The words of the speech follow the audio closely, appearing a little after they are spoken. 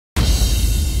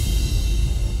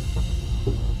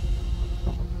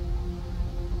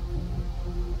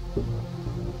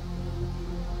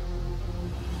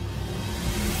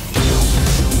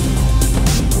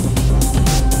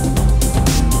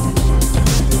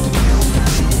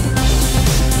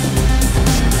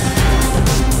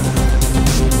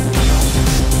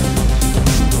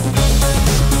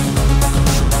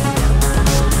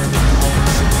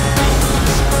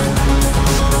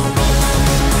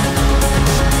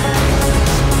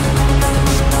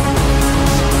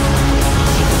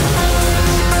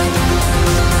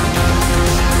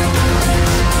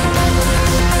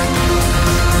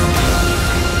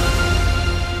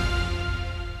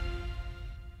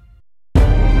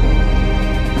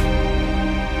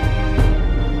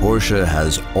Porsche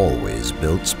has always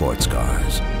built sports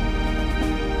cars.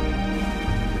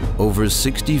 Over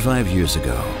 65 years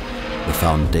ago, the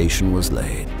foundation was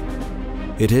laid.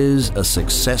 It is a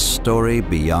success story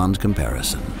beyond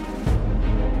comparison.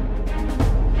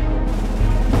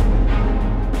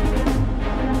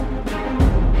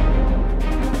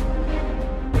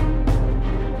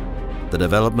 The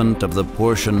development of the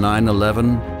Porsche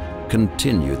 911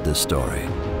 continued the story.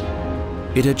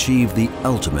 It achieved the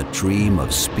ultimate dream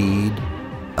of speed,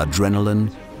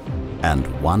 adrenaline, and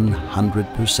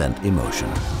 100% emotion.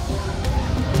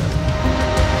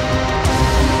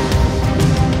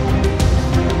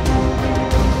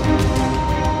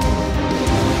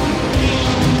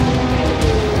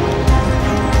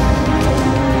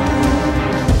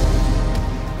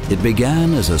 It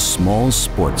began as a small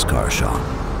sports car shop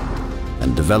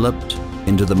and developed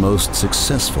into the most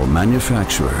successful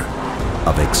manufacturer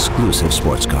of exclusive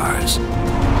sports cars.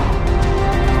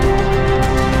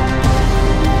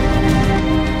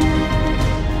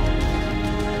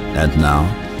 And now,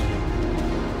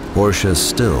 Porsche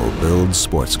still builds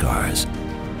sports cars,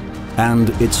 and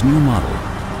its new model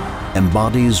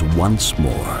embodies once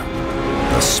more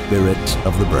the spirit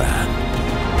of the brand.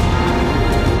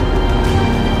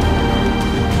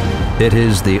 It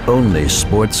is the only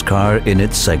sports car in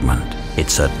its segment.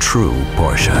 It's a true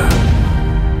Porsche.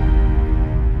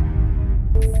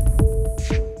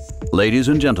 Ladies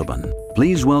and gentlemen,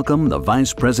 please welcome the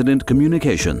Vice President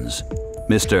Communications,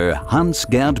 Mr.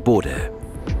 Hans-Gerd Bode.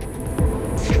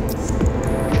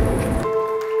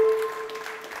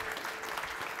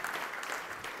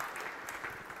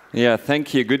 Yeah,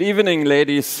 thank you. Good evening,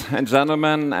 ladies and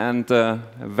gentlemen, and a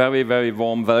very, very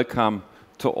warm welcome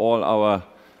to all our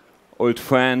old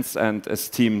friends and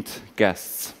esteemed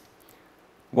guests.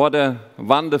 What a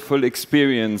wonderful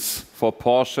experience for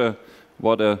Porsche,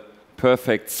 what a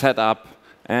perfect setup,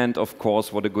 and of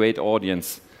course, what a great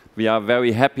audience. We are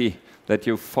very happy that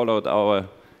you followed our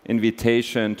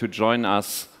invitation to join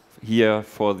us here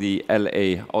for the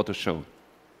LA Auto Show.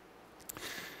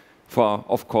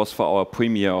 Of course, for our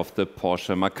premiere of the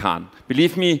Porsche Macan.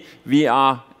 Believe me, we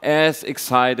are as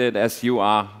excited as you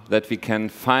are that we can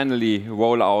finally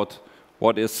roll out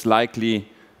what is likely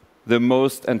the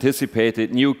most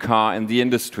anticipated new car in the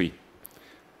industry.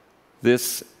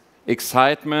 This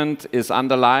excitement is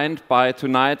underlined by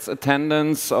tonight's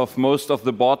attendance of most of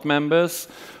the board members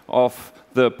of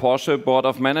the Porsche Board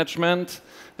of Management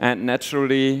and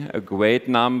naturally a great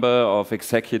number of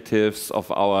executives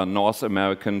of our North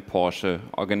American Porsche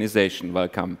organization.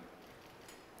 Welcome.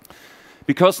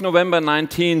 Because November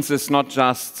 19th is not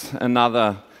just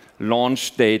another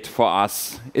launch date for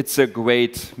us, it's a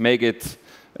great, make it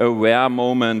a rare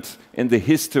moment in the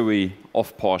history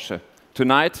of Porsche.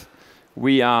 Tonight,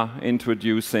 we are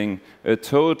introducing a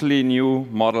totally new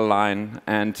model line,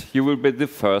 and you will be the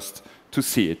first to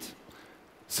see it.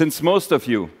 Since most of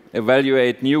you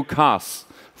evaluate new cars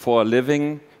for a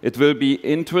living, it will be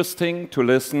interesting to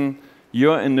listen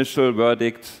your initial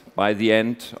verdict by the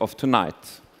end of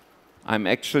tonight. I'm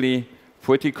actually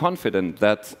pretty confident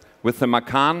that with the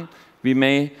Macan, we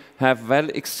may have well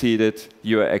exceeded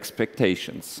your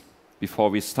expectations. Before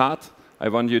we start, I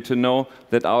want you to know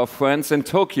that our friends in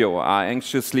Tokyo are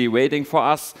anxiously waiting for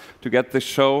us to get the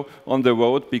show on the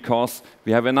road because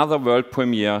we have another world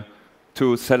premiere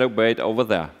to celebrate over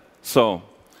there. So,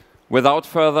 without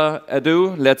further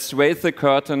ado, let's raise the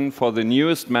curtain for the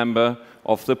newest member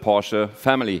of the Porsche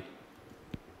family.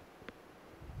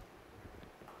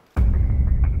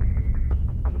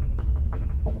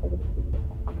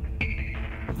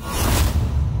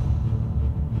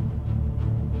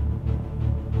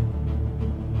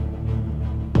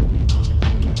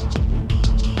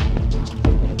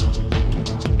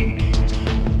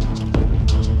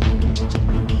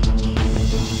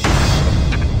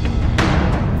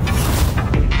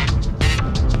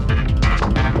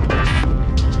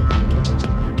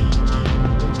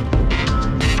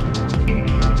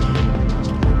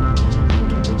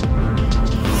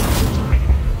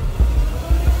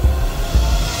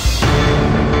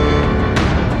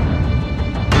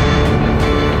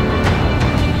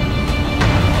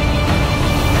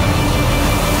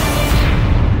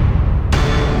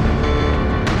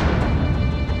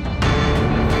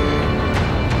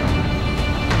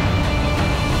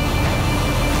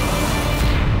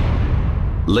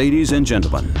 Ladies and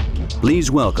gentlemen, please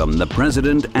welcome the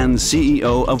President and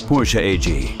CEO of Porsche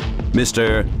AG,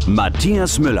 Mr.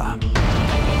 Matthias Müller.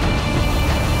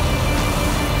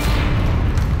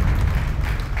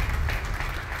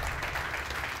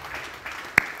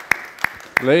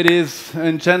 Ladies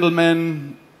and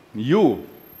gentlemen, you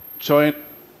join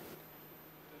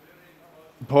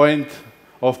point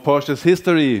of Porsche's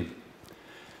history.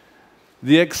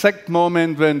 The exact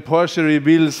moment when Porsche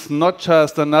reveals not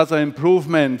just another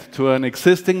improvement to an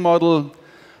existing model,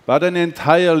 but an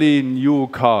entirely new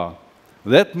car.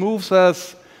 That moves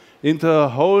us into a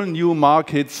whole new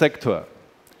market sector.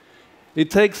 It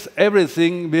takes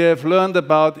everything we have learned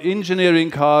about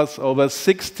engineering cars over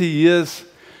 60 years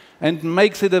and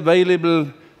makes it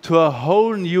available to a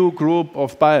whole new group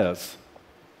of buyers,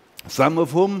 some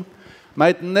of whom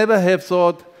might never have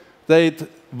thought they'd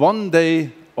one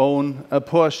day own a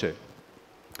Porsche.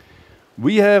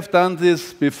 We have done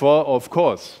this before, of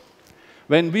course.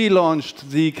 When we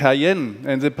launched the Cayenne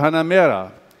and the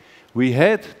Panamera, we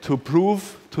had to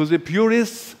prove to the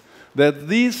purists that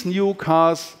these new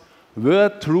cars were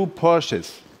true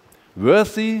Porsches,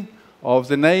 worthy of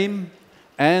the name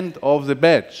and of the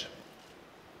badge.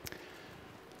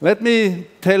 Let me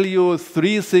tell you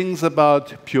 3 things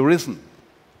about purism.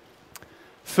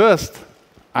 First,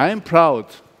 I'm proud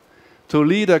to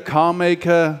lead a car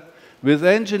maker with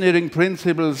engineering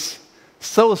principles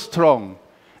so strong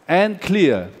and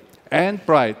clear and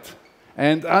bright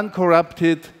and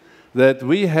uncorrupted that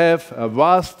we have a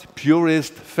vast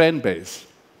purist fan base.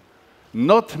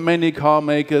 Not many car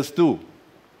makers do.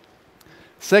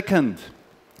 Second,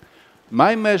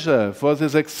 my measure for the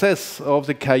success of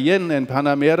the Cayenne and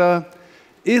Panamera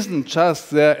isn't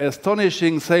just their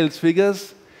astonishing sales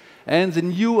figures and the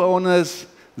new owners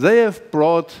they have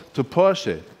brought to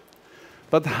Porsche,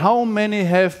 but how many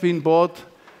have been bought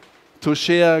to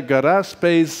share garage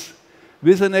space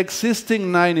with an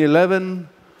existing 911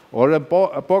 or a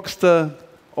Boxster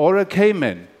or a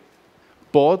Cayman,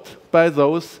 bought by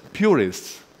those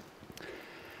purists.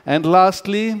 And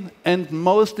lastly, and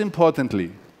most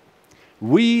importantly,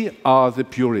 we are the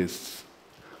purists.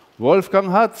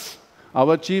 Wolfgang Hatz,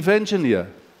 our chief engineer,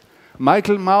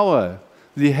 Michael Mauer,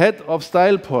 the head of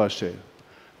Style Porsche,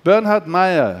 Bernhard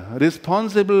Meyer,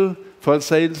 responsible for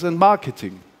sales and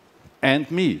marketing, and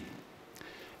me.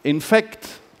 In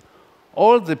fact,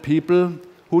 all the people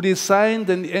who designed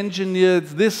and engineered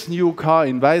this new car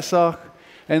in Weissach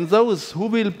and those who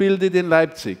will build it in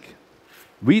Leipzig,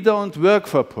 we don't work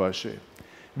for Porsche.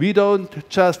 We don't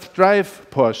just drive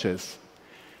Porsches.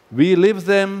 We live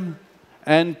them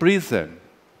and breathe them.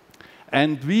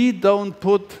 And we don't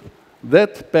put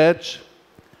that badge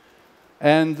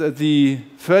and the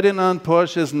Ferdinand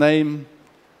Porsche's name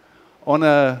on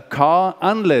a car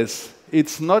unless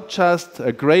it's not just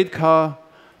a great car,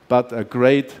 but a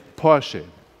great Porsche.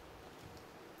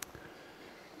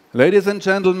 Ladies and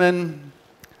gentlemen,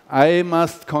 I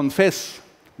must confess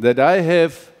that I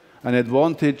have an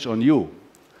advantage on you.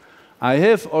 I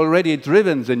have already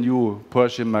driven the new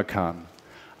Porsche Macan.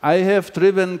 I have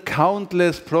driven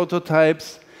countless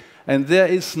prototypes, and there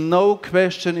is no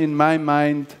question in my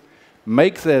mind,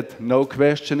 make that no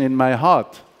question in my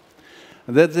heart,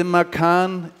 that the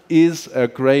Macan is a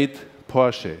great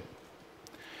Porsche.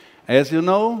 As you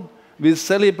know, we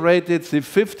celebrated the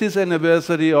 50th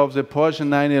anniversary of the Porsche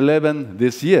 911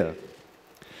 this year.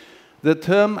 The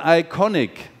term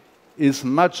iconic is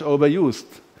much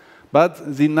overused,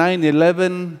 but the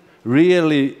 911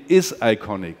 really is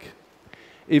iconic.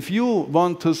 If you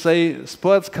want to say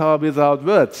sports car without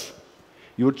words,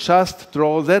 you just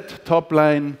draw that top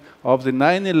line of the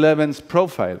 911's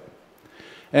profile.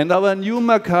 And our new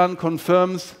Macan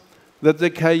confirms that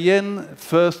the Cayenne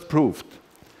first proved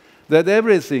that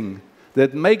everything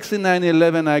that makes the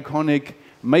 911 iconic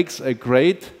makes a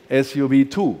great SUV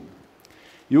too.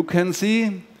 You can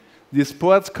see the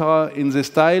sports car in the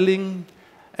styling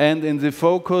and in the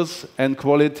focus and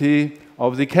quality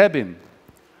of the cabin.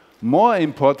 More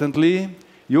importantly,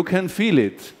 you can feel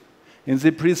it in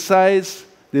the precise,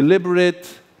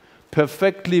 deliberate,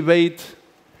 perfectly weighed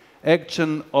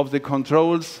action of the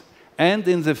controls and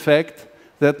in the fact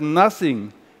that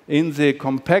nothing in the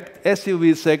compact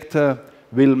SUV sector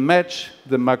will match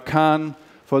the Macan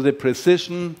for the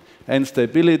precision and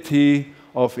stability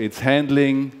of its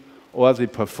handling or the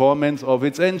performance of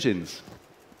its engines.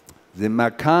 The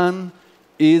Macan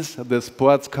is the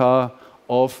sports car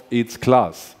of its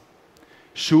class.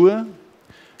 Sure,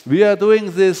 we are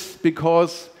doing this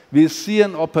because we see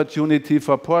an opportunity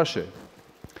for Porsche.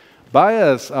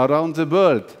 Buyers around the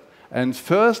world, and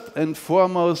first and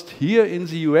foremost here in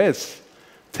the US,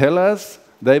 tell us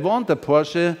they want a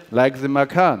Porsche like the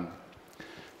Macan.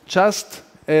 Just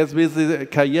as with the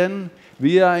Cayenne,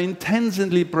 we are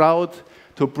intensely proud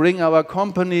to bring our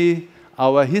company,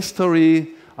 our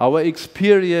history, our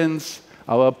experience,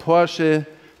 our Porsche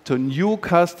to new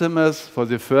customers for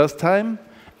the first time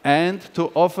and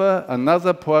to offer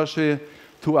another Porsche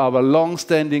to our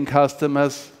long-standing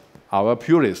customers, our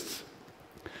purists.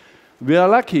 We are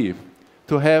lucky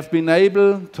to have been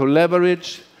able to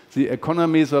leverage the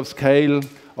economies of scale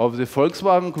of the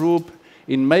Volkswagen Group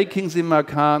in making the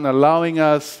Macan, allowing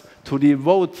us to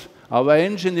devote our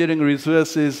engineering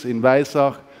resources in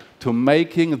Weissach to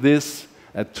making this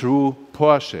a true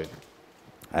Porsche.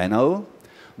 I know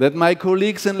that my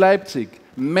colleagues in Leipzig,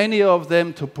 many of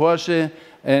them to Porsche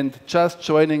and just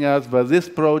joining us for this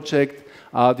project,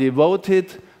 are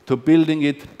devoted to building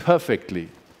it perfectly.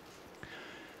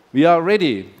 We are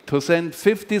ready to send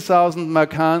 50,000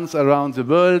 Macans around the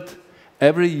world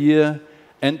every year,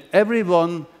 and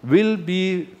everyone will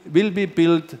be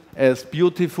built as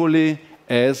beautifully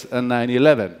as a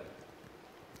 911.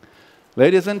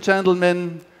 Ladies and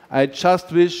gentlemen, I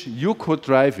just wish you could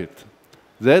drive it.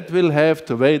 That will have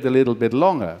to wait a little bit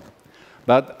longer.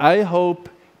 But I hope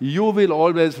you will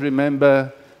always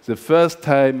remember the first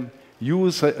time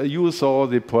you saw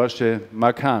the Porsche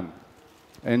Macan.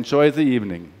 Enjoy the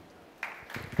evening.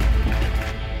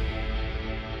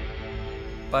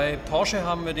 Bei Porsche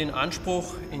haben wir den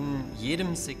Anspruch, in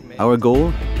jedem Segment Our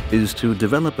goal is to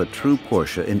develop a true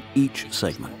Porsche in each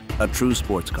segment, a true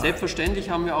sports car. Selbstverständlich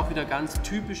haben wir auch wieder ganz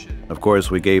typische. Of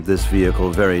course, we gave this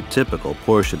vehicle very typical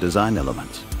Porsche design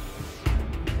elements.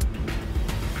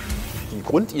 Die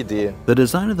Grundidee, The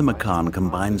design of the Macan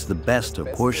combines the best of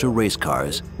Porsche race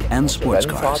cars and sports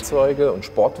cars Rennfahrzeuge und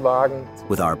Sportwagen,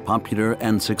 with our popular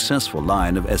and successful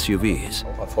line of SUVs.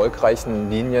 erfolgreichen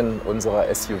Linien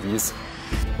unserer SUVs.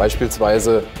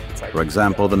 Beispielsweise For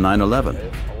example, the 911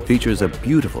 features a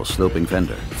beautiful sloping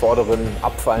fender, vorderen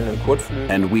abfallenden Kotflügel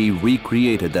and we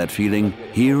recreated that feeling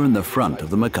here in the front of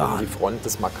the die Macan. Front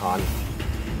des Macan.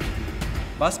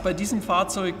 Was bei diesem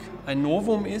Fahrzeug ein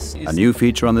Novum ist, A new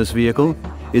feature on this vehicle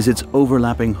is its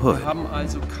overlapping wir hood. haben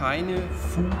also keine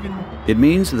Fugen. It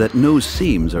means that no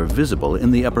seams are visible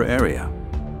in the upper area.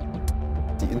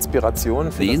 Die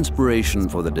Inspiration für The inspiration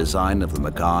for the design of the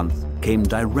Macan came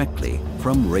directly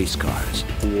from race cars.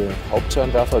 die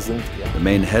Hauptscheinwerfer sind The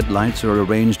main headlights are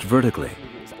arranged vertically,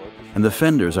 and the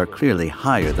fenders are clearly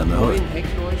higher than the hood. Neuen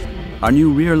Heckleuchten, Our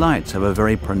new rear lights have a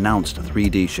very pronounced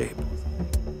 3D shape.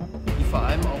 die vor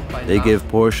allem auch bei They give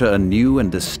Porsche a new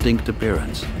and distinct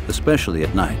appearance, especially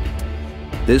at night.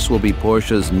 This will be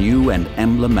Porsche's new and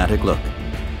emblematic look.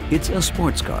 It's a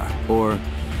sports car, or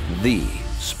the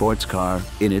sports car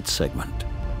in its segment.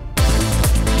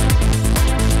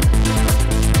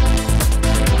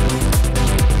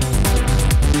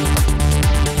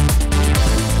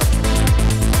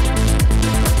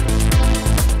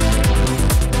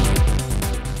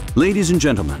 Ladies and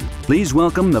gentlemen, please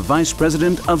welcome the Vice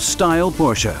President of Style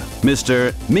Porsche,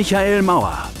 Mr. Michael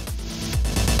Mauer.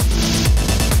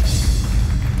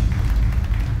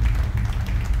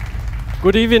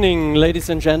 Good evening, ladies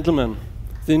and gentlemen.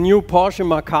 The new Porsche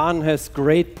Macan has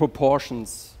great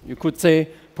proportions. You could say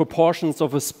proportions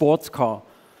of a sports car.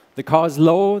 The car is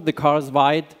low, the car is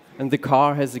wide, and the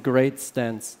car has a great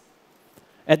stance.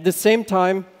 At the same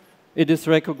time, it is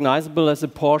recognizable as a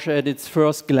Porsche at its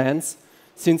first glance,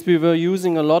 since we were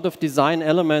using a lot of design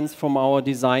elements from our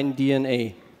design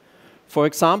DNA. For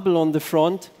example, on the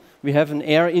front, we have an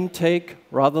air intake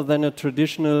rather than a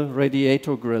traditional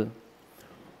radiator grille.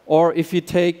 Or if you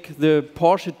take the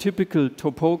Porsche typical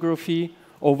topography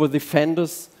over the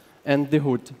fenders and the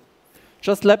hood.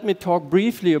 Just let me talk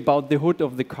briefly about the hood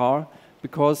of the car,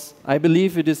 because I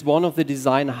believe it is one of the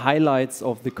design highlights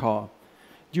of the car.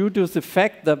 Due to the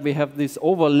fact that we have this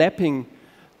overlapping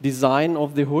design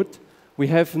of the hood, we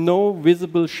have no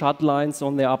visible shut lines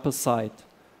on the upper side.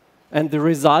 And the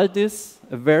result is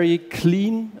a very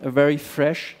clean, a very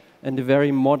fresh, and a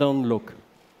very modern look.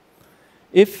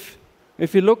 If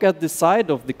you look at the side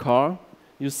of the car,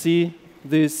 you see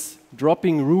this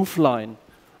dropping roof line.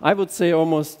 I would say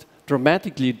almost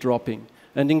dramatically dropping.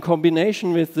 And in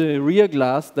combination with the rear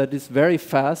glass that is very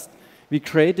fast, we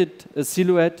created a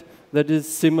silhouette that is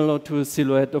similar to a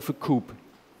silhouette of a coupe.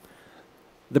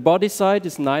 The body side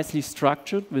is nicely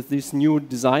structured with this new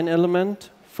design element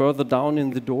further down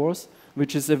in the doors,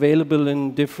 which is available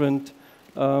in different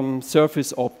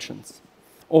surface options.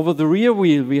 Over the rear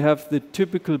wheel, we have the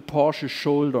typical Porsche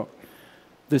shoulder.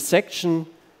 The section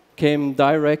came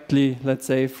directly, let's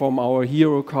say, from our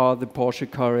hero car, the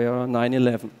Porsche Carrera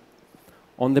 911.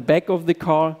 On the back of the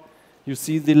car, you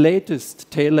see the latest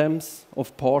tail lamps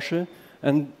of Porsche,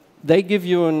 and they give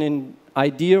you an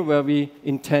idea where we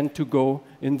intend to go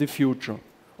in the future.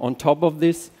 On top of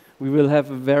this, we will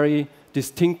have a very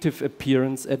distinctive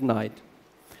appearance at night.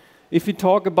 If we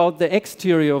talk about the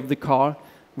exterior of the car,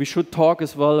 we should talk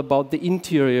as well about the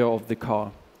interior of the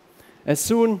car. As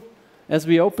soon as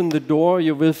we open the door,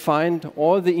 you will find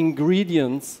all the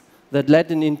ingredients that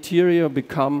let an interior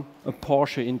become a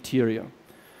Porsche interior.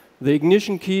 The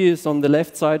ignition key is on the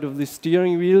left side of the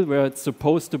steering wheel, where it's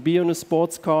supposed to be on a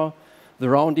sports car, the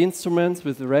round instruments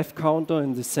with the ref counter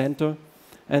in the center,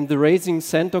 and the racing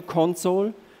center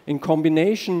console in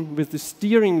combination with the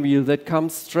steering wheel that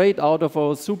comes straight out of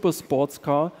our super sports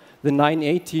car, the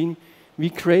 918, we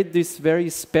create this very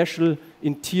special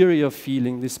interior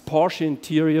feeling, this Porsche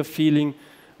interior feeling,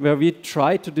 where we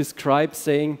try to describe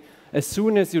saying, as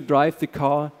soon as you drive the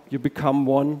car, you become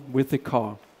one with the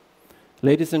car.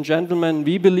 Ladies and gentlemen,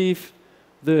 we believe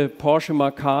the Porsche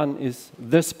Macan is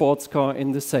the sports car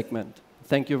in the segment.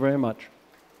 Thank you very much.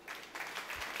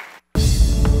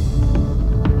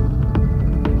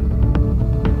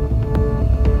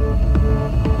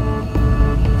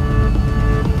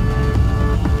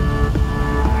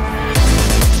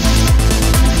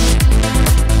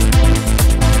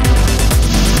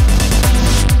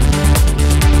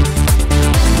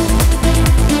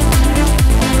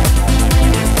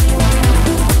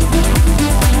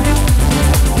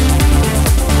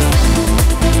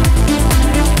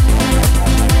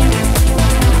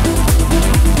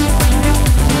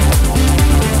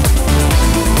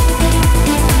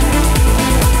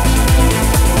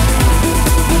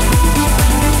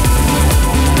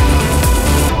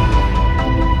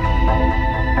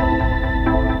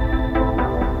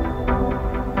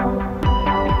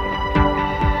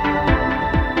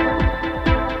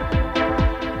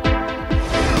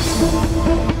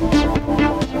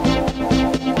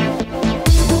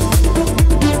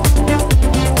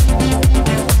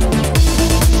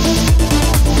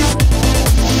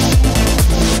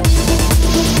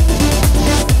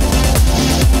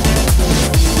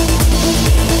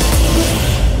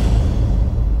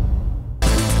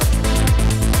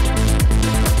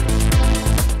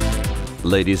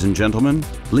 Ladies and gentlemen,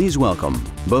 please welcome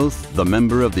both the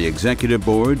member of the Executive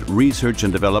Board, Research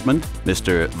and Development,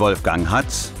 Mr. Wolfgang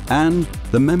Hatz, and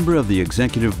the member of the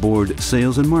Executive Board,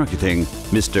 Sales and Marketing,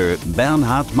 Mr.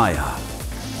 Bernhard Meyer.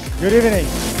 Good evening.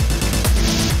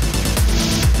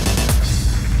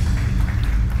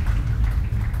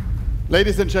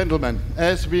 Ladies and gentlemen,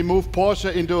 as we move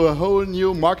Porsche into a whole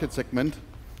new market segment,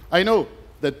 I know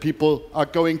that people are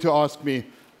going to ask me,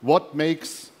 what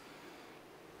makes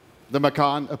the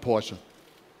Macan a Porsche?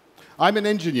 I'm an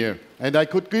engineer, and I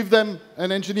could give them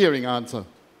an engineering answer,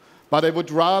 but I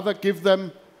would rather give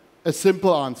them a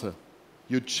simple answer.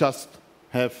 You just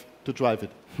have to drive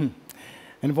it.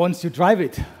 And once you drive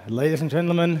it, ladies and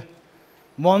gentlemen,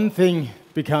 one thing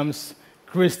becomes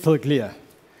crystal clear.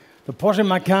 The Porsche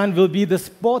Macan will be the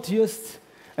sportiest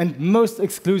and most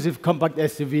exclusive compact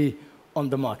SUV on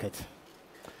the market.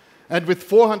 And with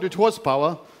 400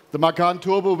 horsepower, the Macan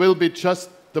Turbo will be just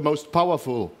the most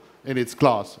powerful in its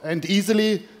class, and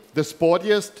easily the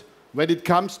sportiest when it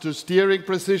comes to steering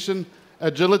precision,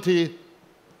 agility,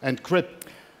 and grip.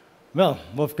 Well,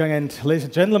 Wolfgang and ladies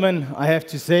and gentlemen, I have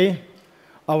to say,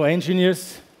 our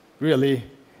engineers really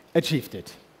achieved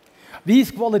it.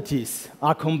 These qualities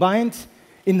are combined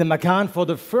in the Macan for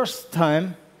the first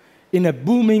time in a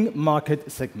booming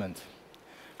market segment.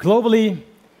 Globally,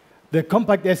 the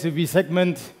compact SUV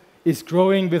segment is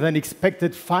growing with an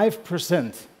expected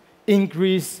 5%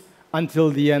 increase until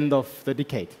the end of the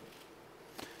decade.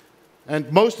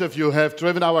 And most of you have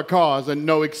driven our cars and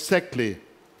know exactly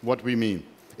what we mean.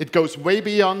 It goes way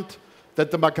beyond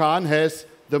that the Macan has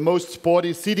the most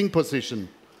sporty seating position,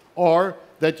 or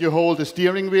that you hold a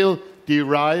steering wheel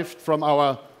derived from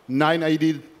our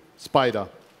 980 Spider.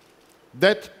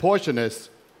 That Porsche-ness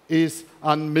is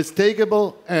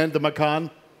unmistakable, and the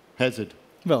Macan has it.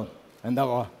 Well, and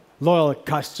our loyal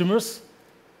customers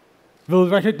will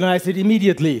recognize it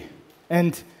immediately.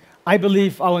 And I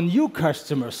believe our new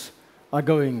customers are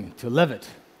going to love it.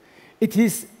 It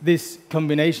is this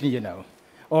combination, you know.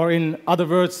 Or in other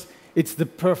words, it's the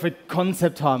perfect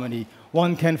concept harmony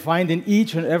one can find in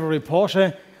each and every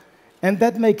Porsche. And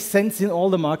that makes sense in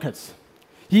all the markets.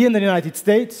 Here in the United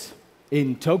States,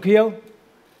 in Tokyo,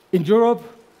 in Europe,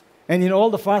 and in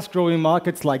all the fast-growing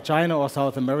markets like China or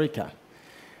South America.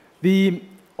 The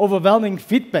overwhelming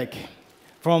feedback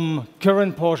from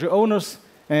current Porsche owners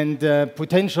and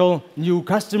potential new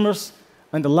customers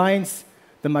underlines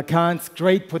the Macan's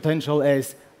great potential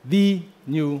as the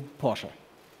new Porsche.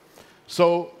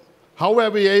 So, how were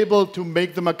we able to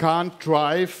make the Macan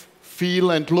drive,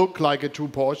 feel, and look like a true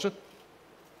Porsche?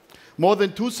 More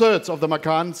than 2/3 of the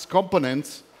Macan's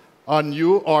components are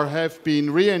new or have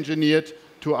been re-engineered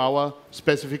to our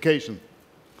specification.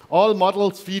 All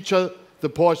models feature the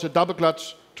Porsche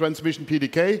double-clutch transmission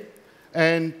PDK,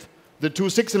 and the 2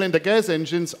 6-cylinder gas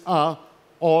engines are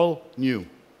all new.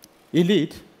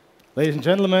 Indeed. Ladies and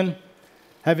gentlemen,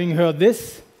 having heard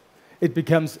this, it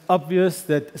becomes obvious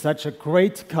that such a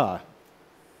great car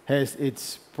has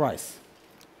its price.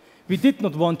 We did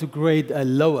not want to create a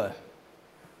lower,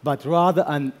 but rather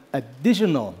an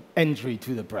additional entry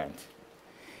to the brand.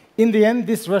 In the end,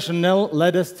 this rationale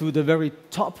led us to the very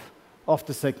top of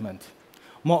the segment.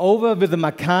 Moreover, with the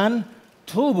Macan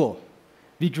Turbo,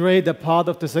 we create a part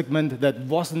of the segment that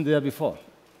wasn't there before.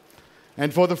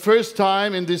 And for the first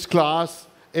time in this class,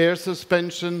 air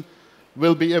suspension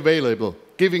will be available,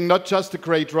 giving not just a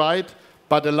great ride,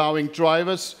 but allowing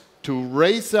drivers to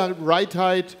raise their ride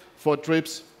height for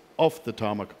trips off the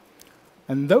tarmac.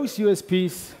 And those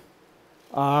USPs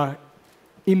are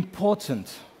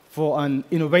important for an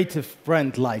innovative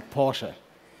brand like Porsche.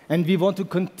 And we want to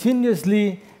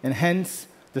continuously enhance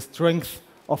the strength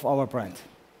of our brand.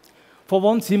 For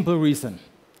one simple reason.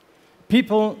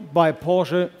 People buy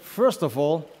Porsche, first of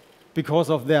all, because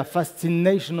of their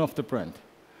fascination of the brand.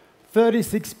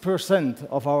 36%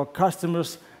 of our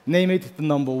customers name it the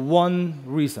 #1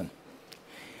 reason.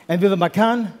 And with the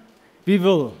Macan, we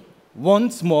will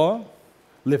once more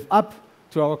live up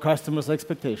to our customers'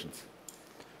 expectations.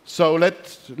 So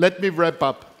let me wrap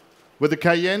up. With the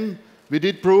Cayenne, we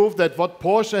did prove that what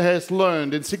Porsche has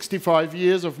learned in 65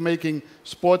 years of making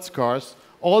sports cars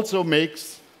also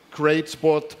makes great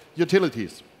sport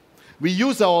utilities. We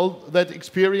use all that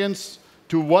experience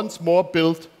to once more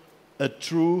build a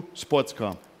true sports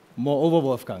car. Moreover,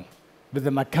 Wolfgang, with the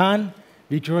Macan,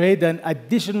 we create an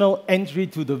additional entry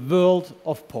to the world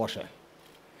of Porsche.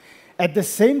 At the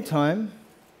same time,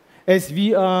 as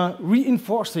we are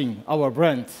reinforcing our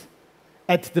brand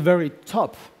at the very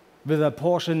top with a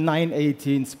Porsche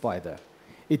 918 Spyder.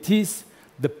 It is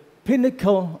the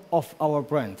pinnacle of our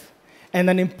brand and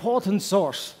an important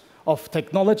source of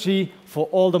technology for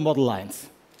all the model lines.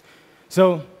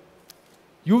 So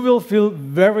you will feel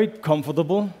very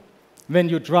comfortable when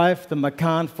you drive the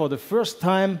Macan for the first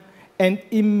time and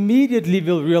immediately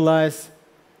will realize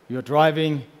you're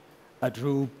driving a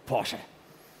true Porsche.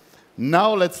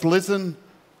 Now let's listen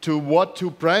to what two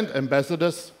brand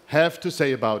ambassadors have to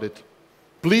say about it.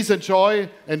 Please enjoy,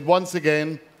 and once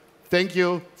again, thank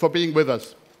you for being with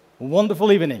us.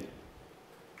 Wonderful evening.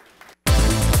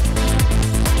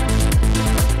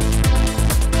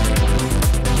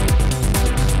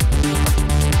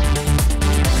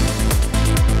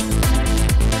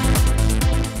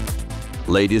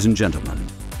 Ladies and gentlemen,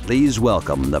 please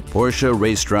welcome the Porsche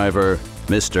race driver,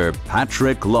 Mr.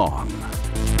 Patrick Long.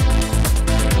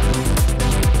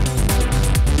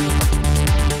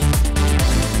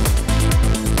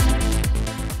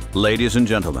 Ladies and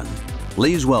gentlemen,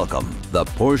 please welcome the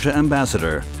Porsche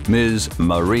ambassador, Ms.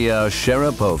 Maria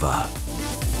Sharapova.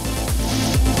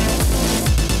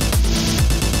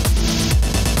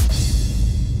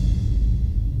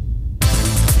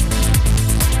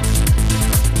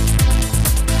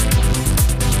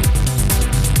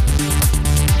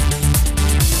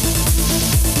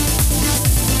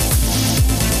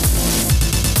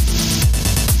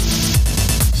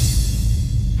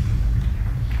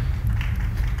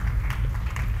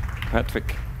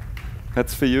 Patrick,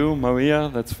 that's for you.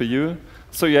 Maria, that's for you.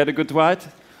 So you had a good ride?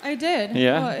 I did.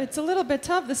 Yeah. Well, it's a little bit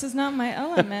tough. This is not my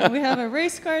element. We have a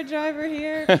race car driver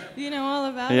here. You know all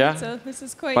about it, so this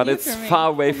is quite new for me. But it's far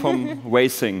away from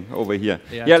racing over here.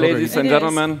 Yeah, totally. Ladies and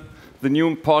gentlemen, the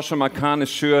new Porsche Macan is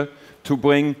sure to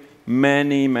bring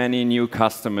many, many new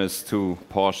customers to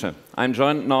Porsche. I'm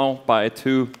joined now by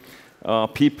two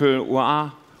people who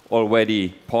are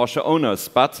already Porsche owners,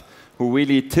 but who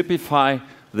really typify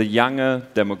the younger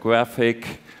demographic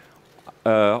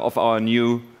of our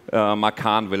new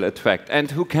Macan will attract, and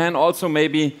who can also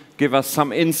maybe give us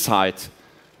some insight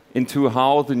into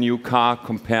how the new car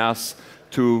compares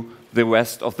to the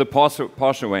rest of the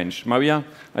Porsche range. Maria,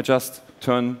 I just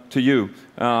turn to you.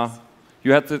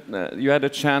 You had a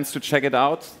chance to check it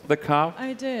out, the car?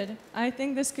 I did. I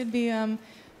think this could be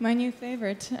my new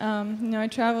favorite. I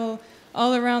travel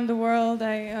all around the world.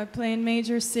 I play in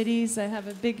major cities. I have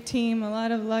a big team, a lot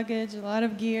of luggage, a lot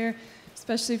of gear,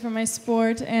 especially for my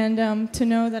sport. And to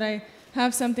know that I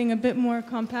have something a bit more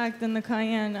compact than the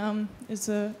Cayenne is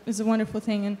a wonderful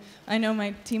thing. And I know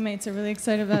my teammates are really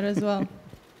excited about it as well.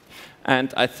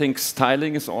 And I think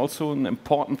styling is also an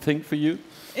important thing for you.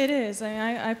 It is.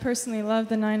 I personally love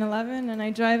the 911, and I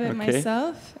drive it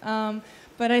myself.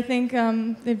 But I think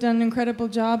they've done an incredible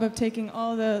job of taking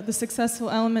all the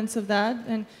successful elements of that,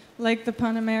 and like the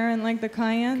Panamera and like the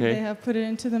Cayenne, they have put it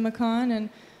into the Macan, and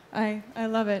I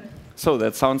love it. So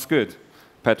that sounds good.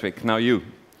 Patrick, now you.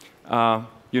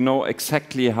 You know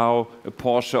exactly how a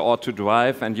Porsche ought to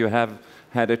drive, and you have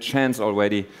had a chance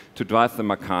already to drive the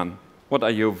Macan. What are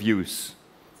your views?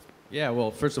 Yeah,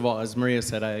 well, first of all, as Maria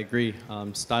said, I agree.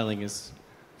 Styling is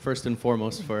first and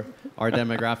foremost for our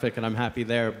demographic, and I'm happy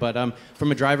there. But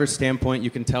from a driver's standpoint, you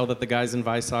can tell that the guys in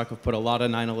Weissach have put a lot of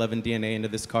 911 DNA into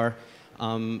this car.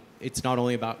 It's not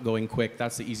only about going quick,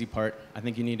 that's the easy part. I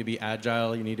think you need to be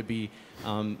agile, you need to be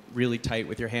really tight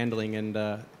with your handling,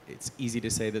 and it's easy to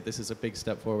say that this is a big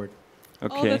step forward.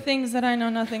 Okay. All the things that I know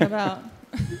nothing about.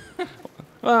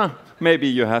 Well, maybe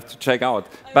you have to check out.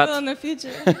 I will in the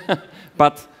future.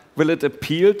 But will it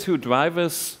appeal to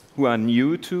drivers who are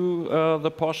new to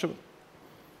the Porsche?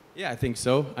 Yeah, I think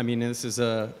so. I mean, this is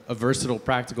a versatile,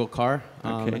 practical car.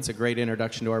 Okay. It's a great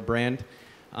introduction to our brand.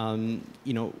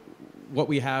 You know, what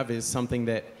we have is something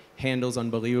that handles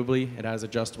unbelievably. It has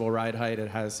adjustable ride height. It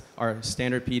has our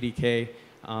standard PDK.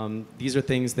 These are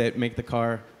things that make the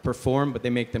car perform, but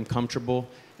they make them comfortable.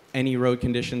 Any road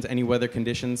conditions, any weather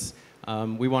conditions.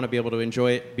 We want to be able to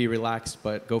enjoy it, be relaxed,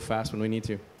 but go fast when we need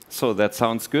to. So that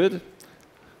sounds good.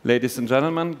 Ladies and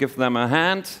gentlemen, give them a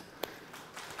hand.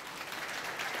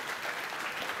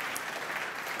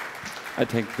 I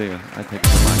take the mic.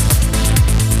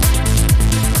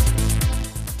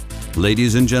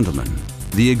 Ladies and gentlemen,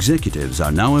 the executives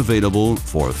are now available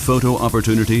for photo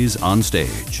opportunities on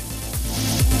stage.